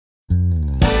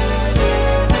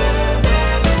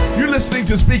listening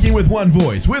to Speaking with One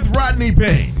Voice with Rodney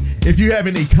Payne. If you have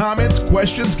any comments,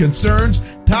 questions,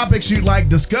 concerns, topics you'd like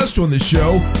discussed on the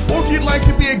show, or if you'd like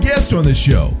to be a guest on the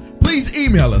show, please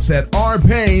email us at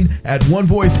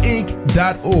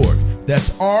rpayne@onevoiceinc.org.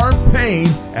 That's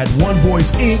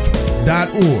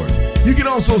rpayne@onevoiceinc.org. You can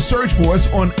also search for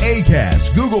us on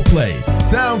Acast, Google Play,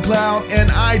 SoundCloud, and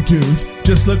iTunes.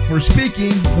 Just look for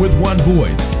Speaking with One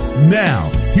Voice. Now,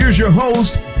 here's your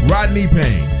host, Rodney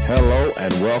Payne. Hello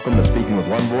and welcome to Speaking with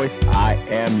One Voice. I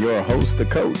am your host, the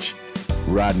coach,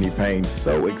 Rodney Payne.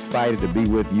 So excited to be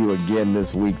with you again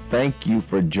this week. Thank you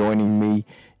for joining me.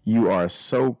 You are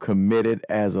so committed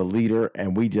as a leader,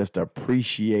 and we just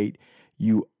appreciate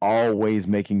you always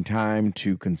making time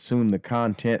to consume the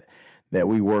content that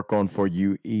we work on for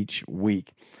you each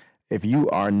week. If you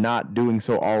are not doing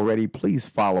so already, please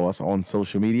follow us on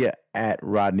social media at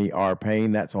Rodney R.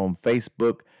 Payne. That's on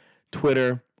Facebook,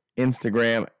 Twitter,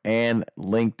 Instagram, and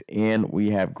LinkedIn. We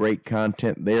have great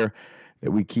content there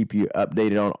that we keep you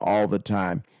updated on all the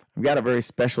time. I've got a very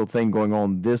special thing going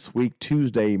on this week,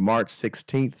 Tuesday, March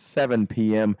 16th, 7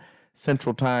 p.m.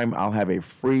 Central Time. I'll have a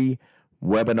free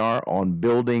webinar on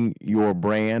building your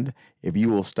brand. If you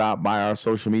will stop by our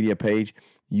social media page,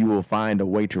 you will find a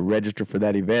way to register for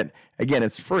that event. Again,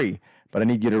 it's free, but I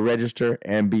need you to register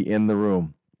and be in the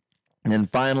room. And then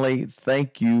finally,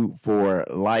 thank you for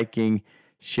liking,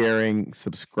 sharing,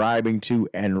 subscribing to,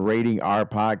 and rating our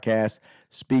podcast,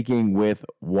 Speaking with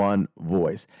One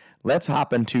Voice. Let's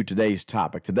hop into today's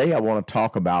topic. Today, I want to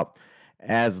talk about,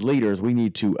 as leaders, we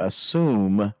need to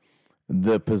assume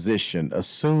the position.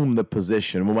 Assume the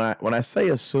position. When I say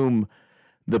assume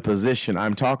the position,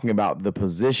 I'm talking about the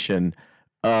position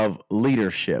of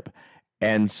leadership.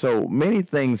 And so many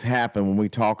things happen when we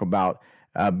talk about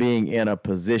being in a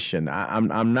position.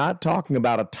 I'm not talking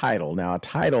about a title. Now, a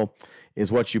title is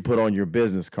what you put on your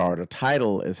business card. A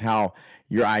title is how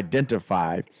you're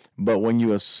identified. But when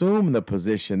you assume the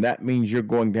position, that means you're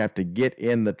going to have to get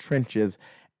in the trenches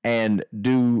and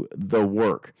do the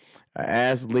work.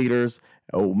 As leaders,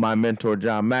 my mentor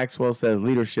John Maxwell says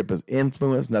leadership is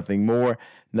influence, nothing more,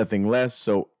 nothing less.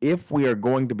 So if we are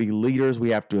going to be leaders,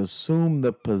 we have to assume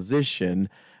the position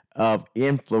of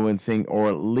influencing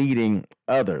or leading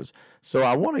others. So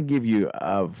I want to give you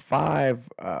 5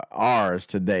 R's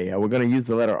today. We're going to use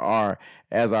the letter R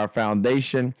as our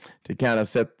foundation to kind of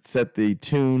set the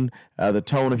tone,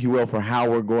 if you will, for how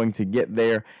we're going to get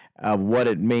there, what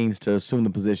it means to assume the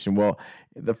position. Well,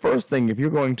 the first thing, if you're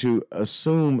going to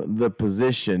assume the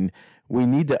position, we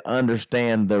need to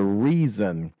understand the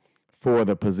reason for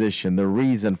the position,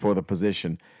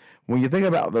 When you think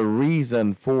about the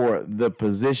reason for the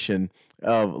position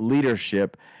of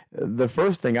leadership, the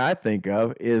first thing I think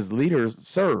of is leaders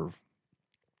serve.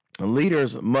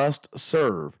 Leaders must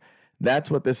serve. That's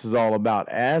what this is all about.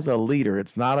 As a leader,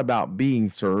 it's not about being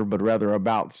served, but rather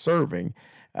about serving.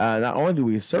 Not only do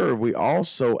we serve, we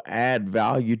also add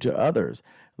value to others.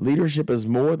 Leadership is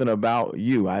more than about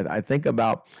you. I think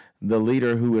about the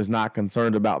leader who is not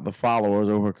concerned about the followers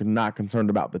or who are not concerned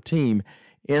about the team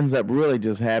ends up really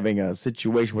just having a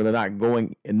situation where they're not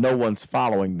going and no one's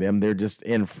following them. They're just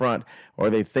in front,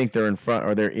 or they think they're in front,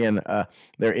 or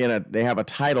they have a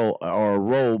title or a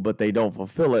role, but they don't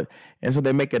fulfill it. And so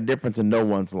they make a difference in no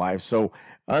one's life. So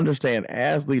understand,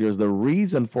 as leaders, the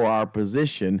reason for our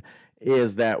position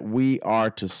is that we are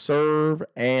to serve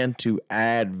and to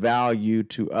add value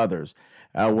to others.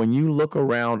 When you look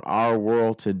around our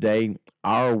world today,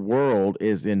 our world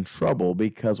is in trouble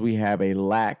because we have a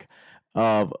lack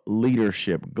of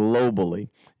leadership globally.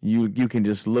 You can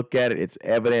just look at it. It's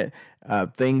evident.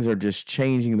 Things are just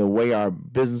changing the way our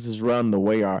businesses run, the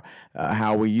way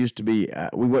how we used to be.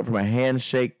 We went from a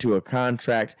handshake to a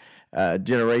contract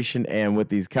generation, and with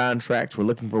these contracts, we're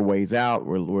looking for ways out.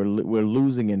 We're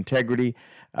losing integrity.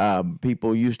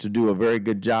 People used to do a very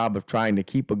good job of trying to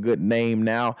keep a good name.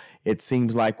 Now it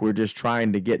seems like we're just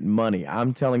trying to get money.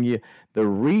 I'm telling you, the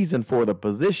reason for the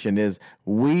position is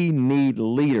we need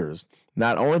leaders.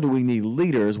 Not only do we need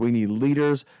leaders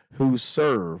who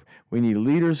serve. We need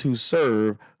leaders who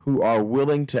serve, who are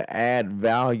willing to add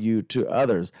value to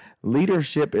others.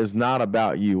 Leadership is not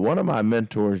about you. One of my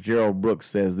mentors, Gerald Brooks,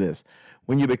 says this: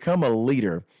 when you become a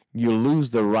leader, you lose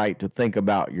the right to think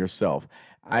about yourself.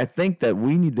 I think that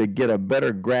we need to get a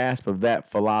better grasp of that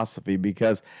philosophy,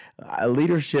 because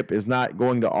leadership is not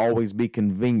going to always be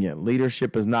convenient.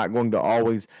 Leadership is not going to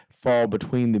always fall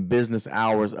between the business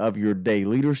hours of your day.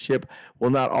 Leadership will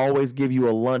not always give you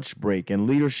a lunch break, and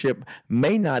leadership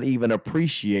may not even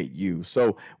appreciate you.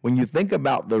 So when you think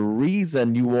about the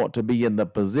reason you want to be in the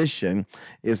position,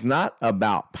 it's not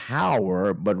about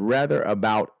power, but rather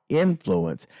about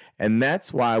influence. And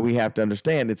that's why we have to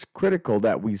understand it's critical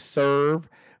that we serve,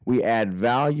 we add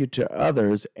value to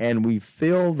others, and we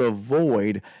fill the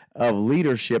void of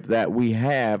leadership that we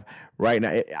have right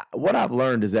now. What I've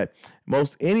learned is that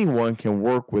most anyone can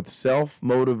work with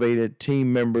self-motivated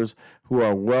team members who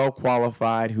are well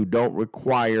qualified, who don't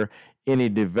require any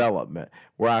development.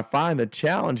 Where I find the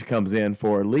challenge comes in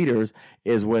for leaders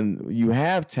is when you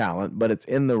have talent, but it's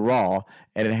in the raw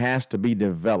and it has to be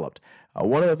developed.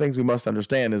 One of the things we must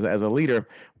understand is as a leader,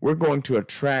 we're going to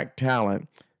attract talent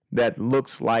that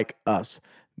looks like us.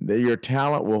 Your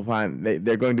talent will find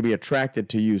they're going to be attracted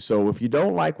to you. So if you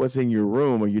don't like what's in your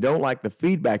room or you don't like the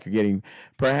feedback you're getting,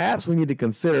 perhaps we need to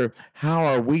consider, how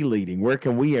are we leading? Where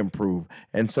can we improve?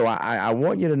 And so I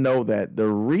want you to know that the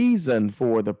reason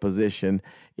for the position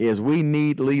is we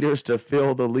need leaders to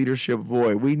fill the leadership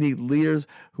void. We need leaders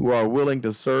who are willing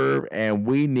to serve, and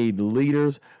we need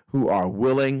leaders who are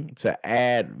willing to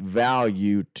add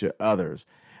value to others.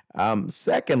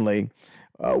 Secondly,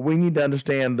 we need to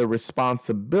understand the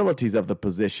responsibilities of the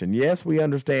position. Yes, we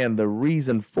understand the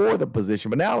reason for the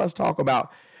position, but now let's talk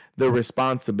about the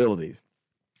responsibilities.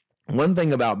 One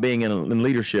thing about being in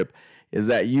leadership is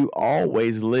that you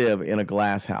always live in a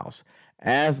glass house.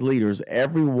 As leaders,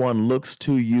 everyone looks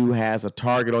to you, has a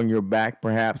target on your back,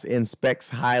 perhaps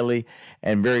inspects highly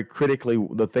and very critically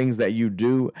the things that you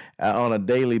do on a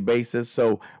daily basis.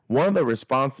 So one of the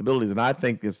responsibilities, and I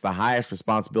think it's the highest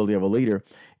responsibility of a leader,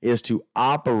 is to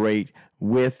operate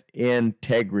with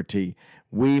integrity.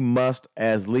 We must,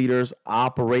 as leaders,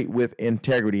 operate with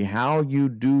integrity. How you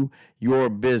do your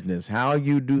business, how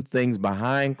you do things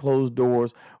behind closed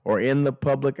doors or in the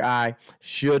public eye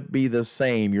should be the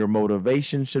same. Your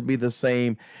motivation should be the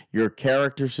same. Your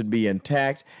character should be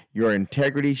intact. Your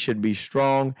integrity should be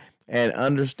strong. And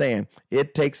understand,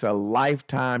 it takes a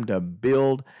lifetime to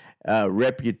build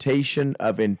reputation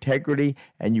of integrity,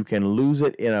 and you can lose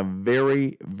it in a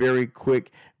very, very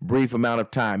quick, brief amount of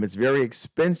time. It's very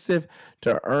expensive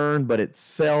to earn, but it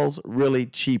sells really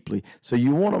cheaply. So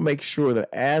you want to make sure that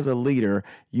as a leader,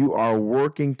 you are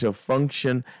working to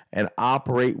function and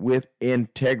operate with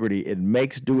integrity. It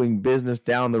makes doing business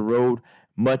down the road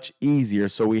much easier.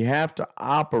 So we have to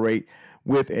operate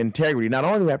with integrity. Not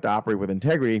only do we have to operate with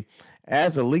integrity,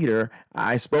 as a leader,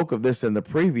 I spoke of this in the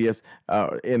previous,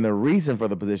 in the reason for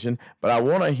the position, but I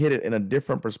want to hit it in a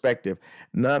different perspective.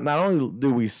 Not only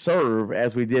do we serve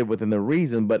as we did within the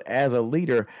reason, but as a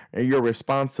leader, your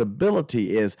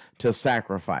responsibility is to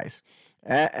sacrifice.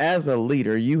 As a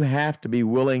leader, you have to be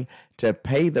willing to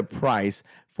pay the price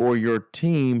for your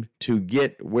team to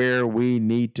get where we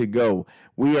need to go.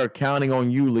 We are counting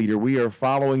on you, leader. We are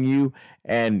following you,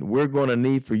 and we're going to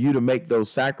need for you to make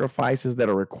those sacrifices that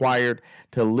are required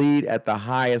to lead at the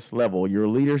highest level. Your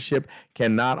leadership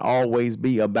cannot always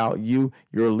be about you.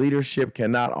 Your leadership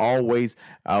cannot always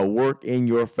work in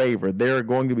your favor. There are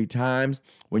going to be times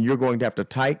when you're going to have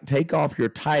to take off your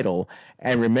title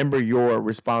and remember your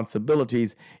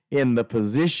responsibilities in the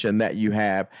position that you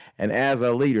have. And as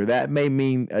a leader, that may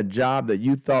mean a job that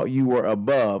you thought you were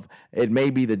above. It may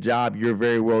be the job you're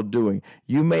very well doing.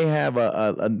 You may have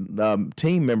a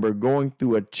team member going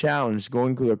through a challenge,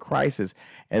 going through a crisis,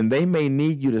 and they may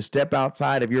need you to step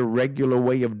outside of your regular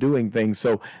way of doing things.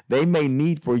 So they may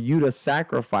need for you to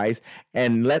sacrifice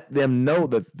and let them know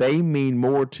that they mean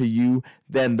more to you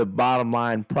than the bottom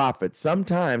line profit.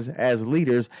 Sometimes as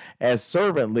leaders, as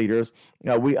servant leaders,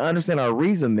 we understand our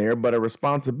reason there, but a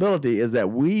responsibility is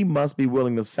that we must be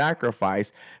willing to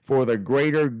sacrifice for the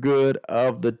greater good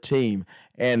of the team.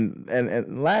 And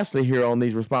lastly here on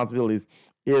these responsibilities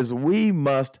is we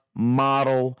must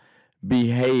model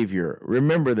behavior.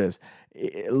 Remember this.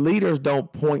 Leaders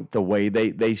don't point the way.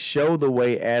 They show the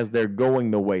way as they're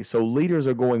going the way. So leaders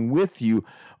are going with you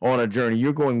on a journey.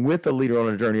 You're going with a leader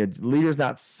on a journey. A leader's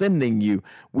not sending you.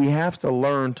 We have to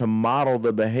learn to model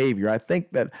the behavior. I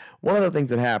think that one of the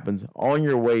things that happens on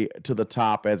your way to the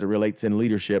top as it relates in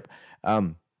leadership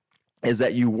is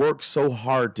that you work so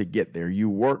hard to get there. You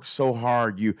work so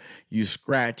hard. You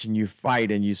scratch and you fight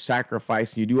and you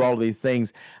sacrifice and you do all of these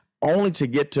things, only to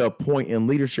get to a point in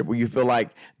leadership where you feel like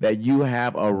that you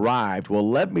have arrived. Well,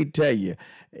 let me tell you,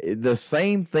 the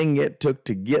same thing it took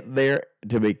to get there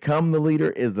to become the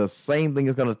leader is the same thing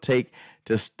it's going to take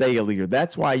to stay a leader.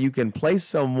 That's why you can place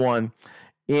someone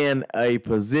in a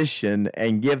position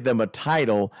and give them a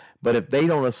title, but if they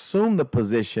don't assume the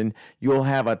position, you'll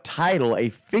have a title, a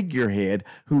figurehead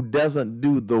who doesn't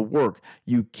do the work.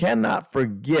 You cannot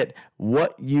forget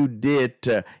what you did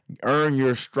to earn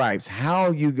your stripes,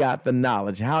 how you got the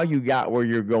knowledge, how you got where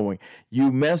you're going. You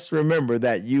must remember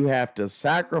that you have to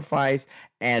sacrifice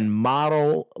and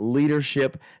model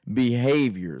leadership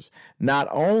behaviors. Not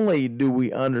only do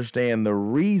we understand the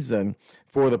reason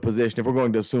for the position, if we're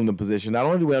going to assume the position, not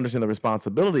only do we understand the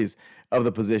responsibilities of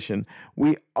the position,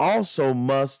 we also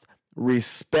must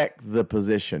respect the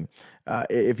position.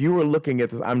 If you were looking at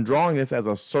this, I'm drawing this as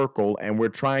a circle, and we're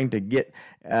trying to get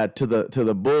to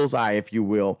the bullseye, if you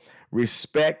will.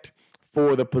 Respect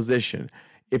for the position.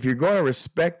 If you're going to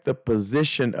respect the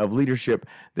position of leadership,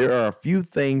 there are a few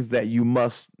things that you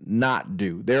must not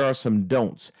do. There are some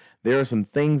don'ts. There are some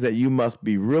things that you must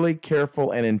be really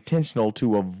careful and intentional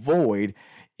to avoid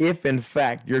if, in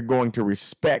fact, you're going to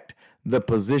respect the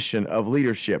position of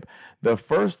leadership. The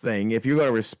first thing, if you're going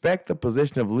to respect the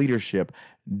position of leadership,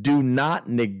 do not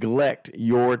neglect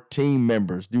your team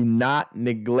members. Do not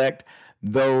neglect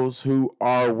those who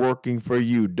are working for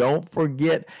you. Don't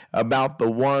forget about the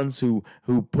ones who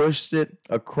pushed it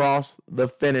across the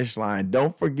finish line.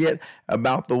 Don't forget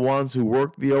about the ones who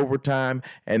worked the overtime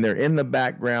and they're in the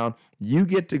background. You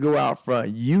get to go out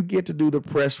front. You get to do the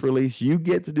press release. You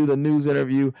get to do the news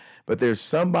interview, but there's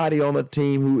somebody on the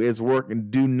team who is working.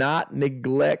 Do not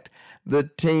neglect the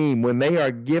team. When they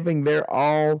are giving their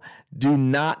all, do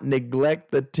not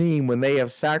neglect the team. When they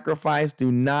have sacrificed,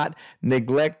 do not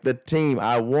neglect the team.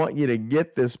 I want you to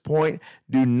get this point.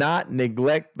 Do not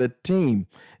neglect the team.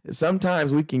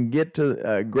 Sometimes we can get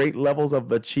to great levels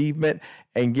of achievement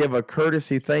and give a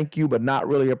courtesy thank you, but not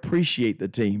really appreciate the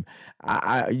team.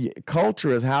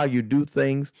 Culture is how you do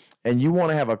things, and you want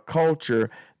to have a culture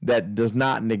that does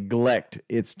not neglect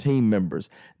its team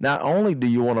members. Not only do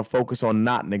you want to focus on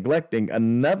not neglecting,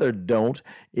 another don't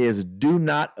is do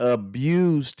not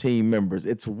abuse team members.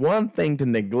 It's one thing to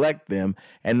neglect them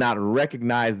and not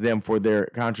recognize them for their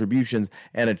contributions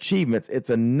and achievements. It's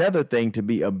another thing to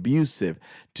be abusive,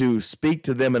 to speak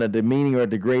to them in a demeaning or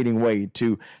degrading way,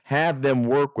 to have them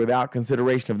work without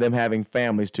consideration of them having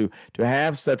families, to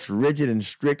have such rigid and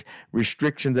strict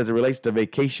restrictions as it relates to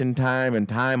vacation time and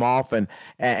time off and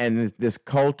this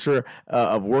culture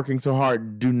of working so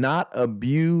hard. Do not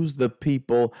abuse the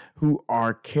people who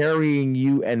are carrying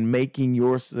you and making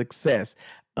your success.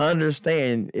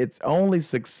 Understand, it's only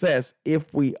success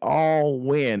if we all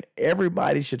win.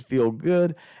 Everybody should feel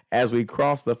good as we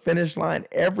cross the finish line.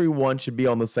 Everyone should be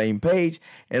on the same page.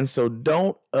 And so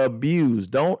don't abuse,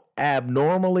 don't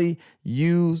abnormally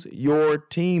use your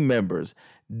team members.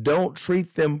 Don't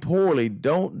treat them poorly.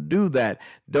 Don't do that.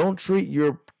 Don't treat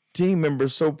your team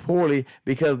members so poorly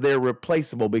because they're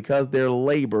replaceable, because they're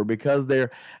labor, because they're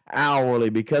hourly,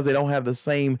 because they don't have the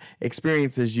same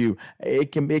experience as you. You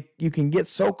can get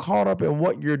so caught up in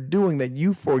what you're doing that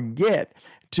you forget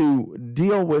to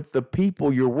deal with the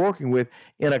people you're working with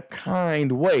in a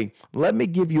kind way. Let me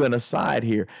give you an aside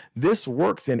here. This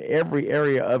works in every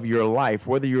area of your life,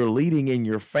 whether you're leading in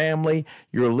your family,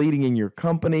 you're leading in your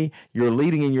company, you're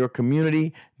leading in your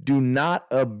community. Do not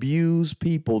abuse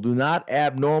people. Do not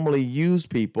abnormally use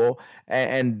people,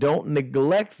 and don't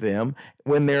neglect them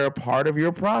when they're a part of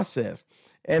your process.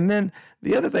 And then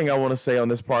the other thing I want to say on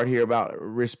this part here about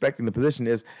respecting the position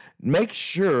is make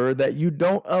sure that you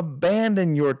don't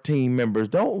abandon your team members.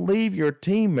 Don't leave your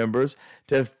team members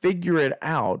to figure it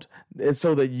out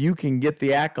so that you can get the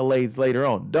accolades later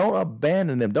on. Don't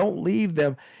abandon them. Don't leave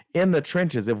them in the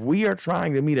trenches. If we are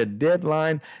trying to meet a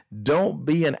deadline, don't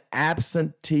be an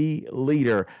absentee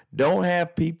leader. Don't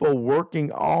have people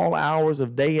working all hours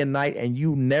of day and night and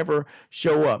you never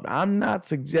show up. I'm not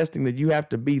suggesting that you have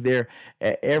to be there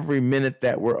at every minute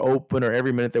that we're open or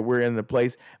every minute that we're in the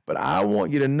place, but I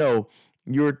want you to know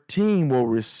your team will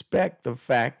respect the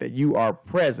fact that you are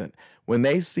present. When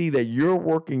they see that you're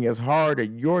working as hard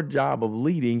at your job of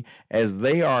leading as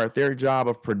they are at their job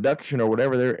of production or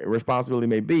whatever their responsibility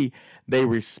may be, they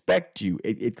respect you.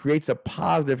 It creates a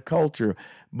positive culture.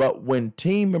 But when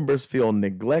team members feel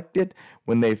neglected,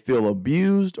 when they feel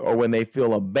abused, or when they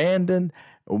feel abandoned,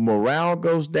 morale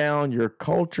goes down, your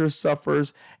culture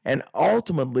suffers, and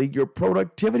ultimately your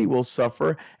productivity will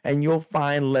suffer and you'll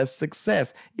find less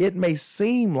success. It may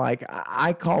seem like,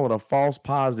 I call it a false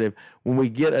positive, when we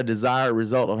get a desired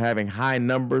result of having high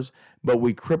numbers, but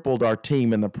we crippled our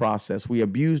team in the process. We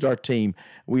abused our team.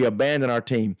 We abandoned our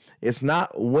team. It's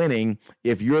not winning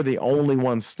if you're the only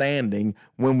one standing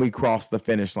when we cross the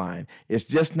finish line. It's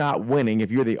just not winning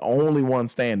if you're the only one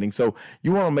standing. So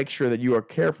you want to make sure that you are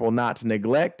careful not to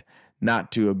neglect,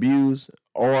 not to abuse,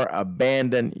 or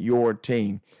abandon your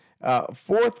team.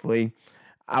 Fourthly,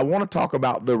 I want to talk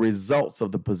about the results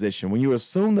of the position. When you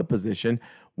assume the position,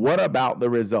 what about the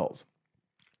results?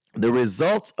 The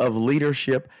results of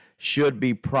leadership should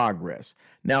be progress.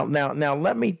 Now,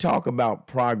 let me talk about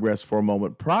progress for a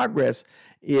moment. Progress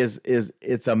is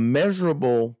it's a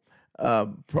measurable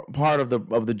part of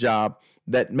the job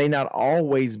that may not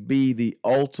always be the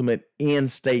ultimate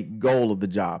end state goal of the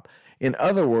job. In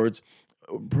other words,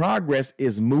 progress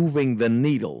is moving the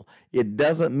needle. It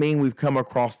doesn't mean we've come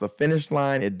across the finish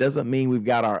line. It doesn't mean we've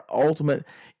got our ultimate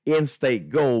end state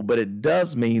goal, but it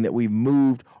does mean that we've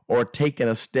moved or taken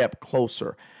a step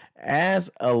closer. As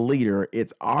a leader,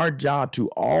 it's our job to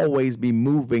always be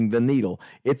moving the needle.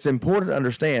 It's important to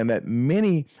understand that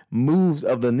many moves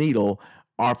of the needle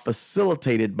are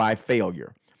facilitated by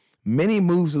failure. Many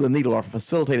moves of the needle are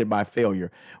facilitated by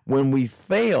failure. When we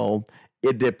fail,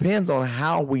 it depends on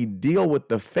how we deal with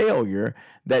the failure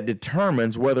that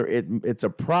determines whether it's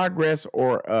a progress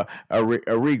or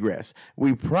a regress.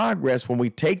 We progress when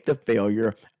we take the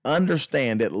failure,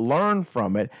 understand it, learn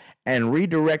from it, and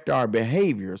redirect our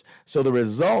behaviors. So the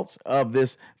results of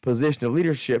this position of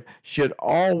leadership should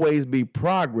always be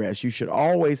progress. You should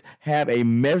always have a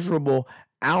measurable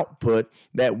output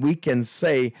that we can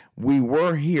say we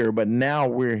were here, but now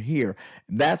we're here.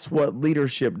 That's what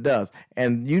leadership does.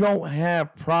 And you don't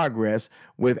have progress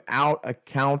without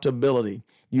accountability.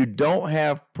 You don't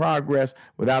have progress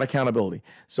without accountability.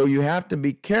 So you have to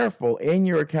be careful in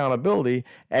your accountability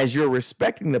as you're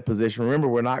respecting the position. Remember,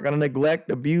 we're not going to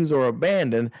neglect, abuse, or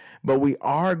abandon, but we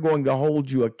are going to hold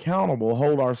you accountable,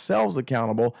 hold ourselves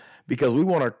accountable, because we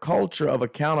want a culture of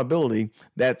accountability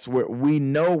that's where we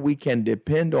know we can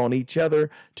depend on each other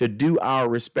to do our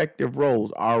respective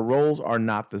roles. Our roles are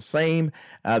not the same.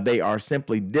 They are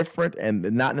simply different, and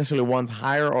not necessarily one's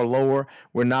higher or lower.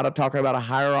 We're not talking about a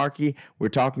hierarchy. We're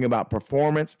talking about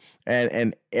performance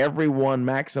and everyone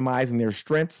maximizing their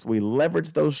strengths. We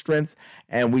leverage those strengths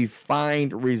and we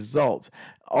find results.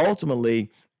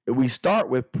 Ultimately, we start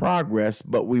with progress,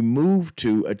 but we move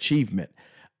to achievement.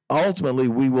 Ultimately,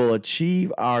 we will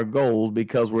achieve our goals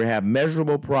because we have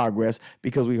measurable progress,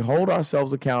 because we hold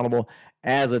ourselves accountable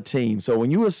as a team. So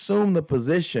when you assume the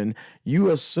position, you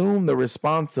assume the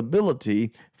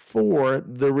responsibility for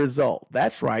the result.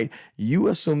 That's right. You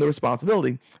assume the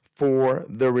responsibility for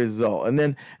the result. And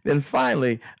then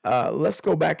finally, let's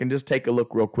go back and just take a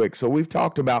look real quick. So we've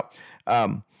talked about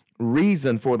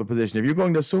reason for the position. If you're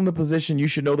going to assume the position, you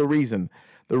should know the reason.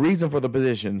 The reason for the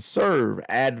position: serve,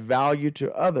 add value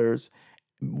to others.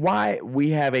 Why we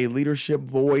have a leadership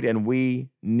void and we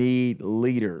need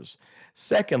leaders.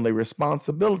 Secondly,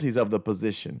 responsibilities of the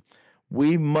position.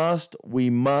 We must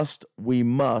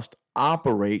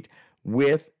operate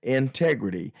with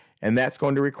integrity, and that's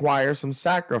going to require some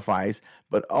sacrifice,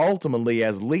 but ultimately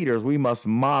as leaders, we must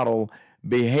model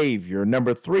behavior.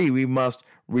 Number three, we must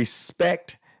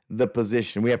respect the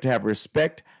position. We have to have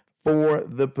respect for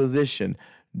the position.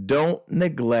 Don't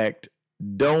neglect,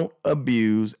 don't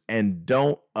abuse, and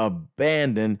don't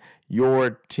abandon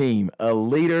your team. A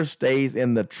leader stays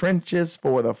in the trenches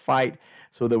for the fight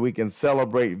so that we can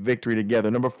celebrate victory together.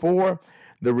 Number four,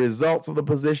 the results of the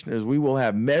position is we will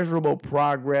have measurable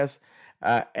progress,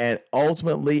 and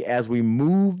ultimately, as we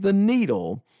move the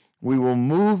needle, we will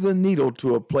move the needle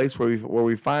to a place where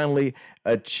we finally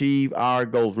achieve our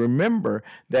goals. Remember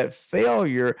that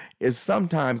failure is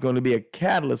sometimes going to be a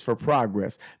catalyst for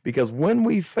progress, because when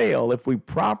we fail, if we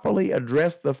properly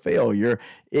address the failure,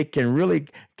 it can really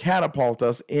catapult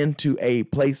us into a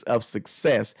place of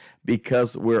success,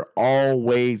 because we're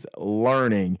always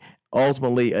learning,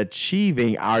 ultimately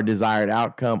achieving our desired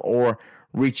outcome or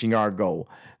reaching our goal.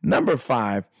 Number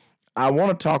five, I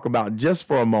want to talk about just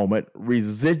for a moment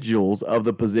residuals of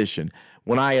the position.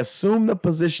 When I assume the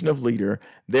position of leader,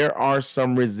 there are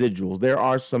some residuals, there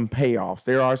are some payoffs,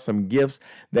 there are some gifts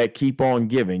that keep on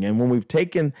giving. And when we've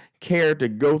taken care to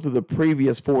go through the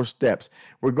previous 4 steps,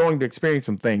 we're going to experience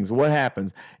some things. What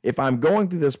happens? If I'm going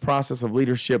through this process of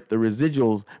leadership, the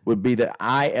residuals would be that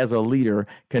I, as a leader,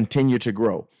 continue to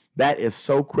grow. That is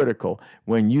so critical.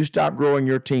 When you stop growing,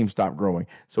 your team stop growing.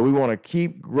 So we want to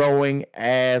keep growing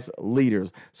as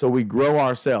leaders. So we grow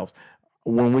ourselves.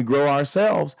 When we grow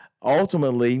ourselves,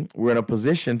 ultimately, we're in a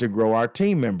position to grow our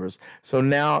team members. So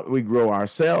now we grow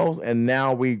ourselves, and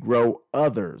now we grow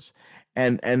others.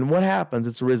 And what happens?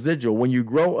 It's a residual. When you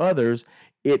grow others,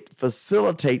 it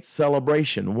facilitates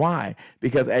celebration. Why?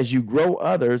 Because as you grow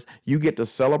others, you get to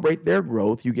celebrate their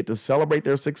growth, you get to celebrate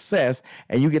their success,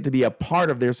 and you get to be a part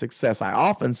of their success. I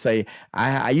often say,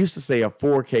 I used to say a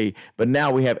 4K, but now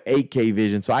we have 8K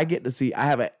vision. So I get to see, I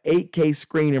have an 8K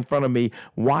screen in front of me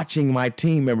watching my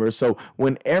team members. So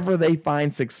whenever they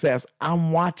find success,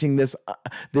 I'm watching this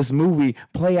movie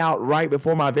play out right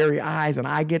before my very eyes, and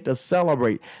I get to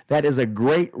celebrate. That is a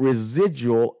great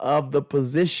residual of the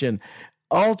position.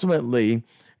 Ultimately,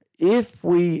 if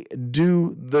we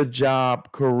do the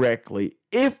job correctly,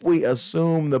 if we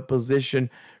assume the position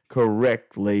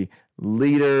correctly,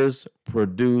 leaders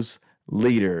produce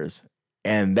leaders.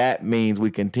 And that means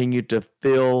we continue to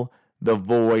fill the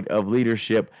void of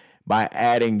leadership by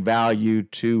adding value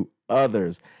to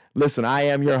others. Listen, I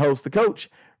am your host, the coach,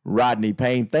 Rodney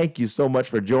Payne. Thank you so much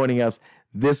for joining us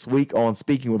this week on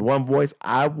Speaking with One Voice.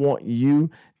 I want you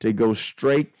to go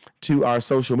straight to our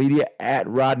social media at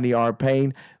Rodney R.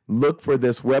 Payne. Look for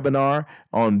this webinar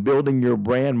on building your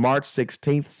brand, March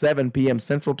 16th, 7 p.m.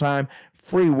 Central Time.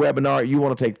 Free webinar. You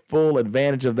want to take full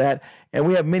advantage of that. And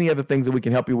we have many other things that we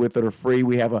can help you with that are free.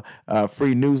 We have a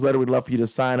free newsletter we'd love for you to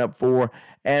sign up for.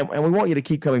 And we want you to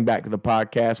keep coming back to the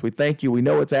podcast. We thank you. We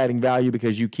know it's adding value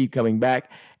because you keep coming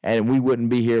back, and we wouldn't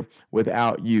be here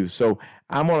without you. So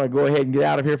I'm going to go ahead and get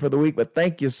out of here for the week, but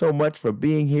thank you so much for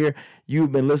being here.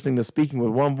 You've been listening to Speaking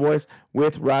with One Voice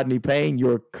with Rodney Payne,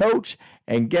 your coach.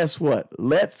 And guess what?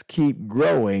 Let's keep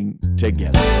growing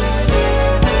together.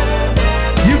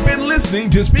 You've been listening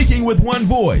to Speaking with One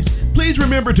Voice. Please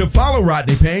remember to follow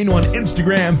Rodney Payne on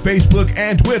Instagram, Facebook,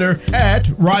 and Twitter at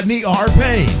Rodney R.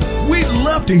 Payne. We'd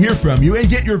love to hear from you and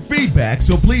get your feedback,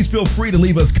 so please feel free to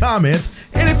leave us comments.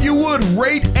 And if you would,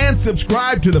 rate and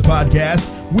subscribe to the podcast,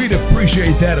 we'd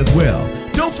appreciate that as well.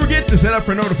 Don't forget to set up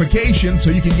for notifications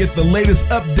so you can get the latest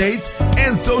updates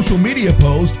and social media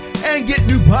posts and get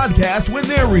new podcasts when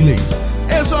they're released.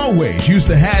 As always, use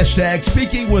the hashtag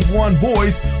Speaking with One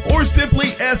Voice or simply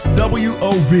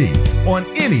SWOV on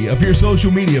any of your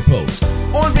social media posts.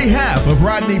 On behalf of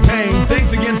Rodney Payne,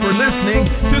 thanks again for listening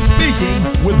to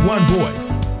Speaking with One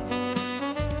Voice.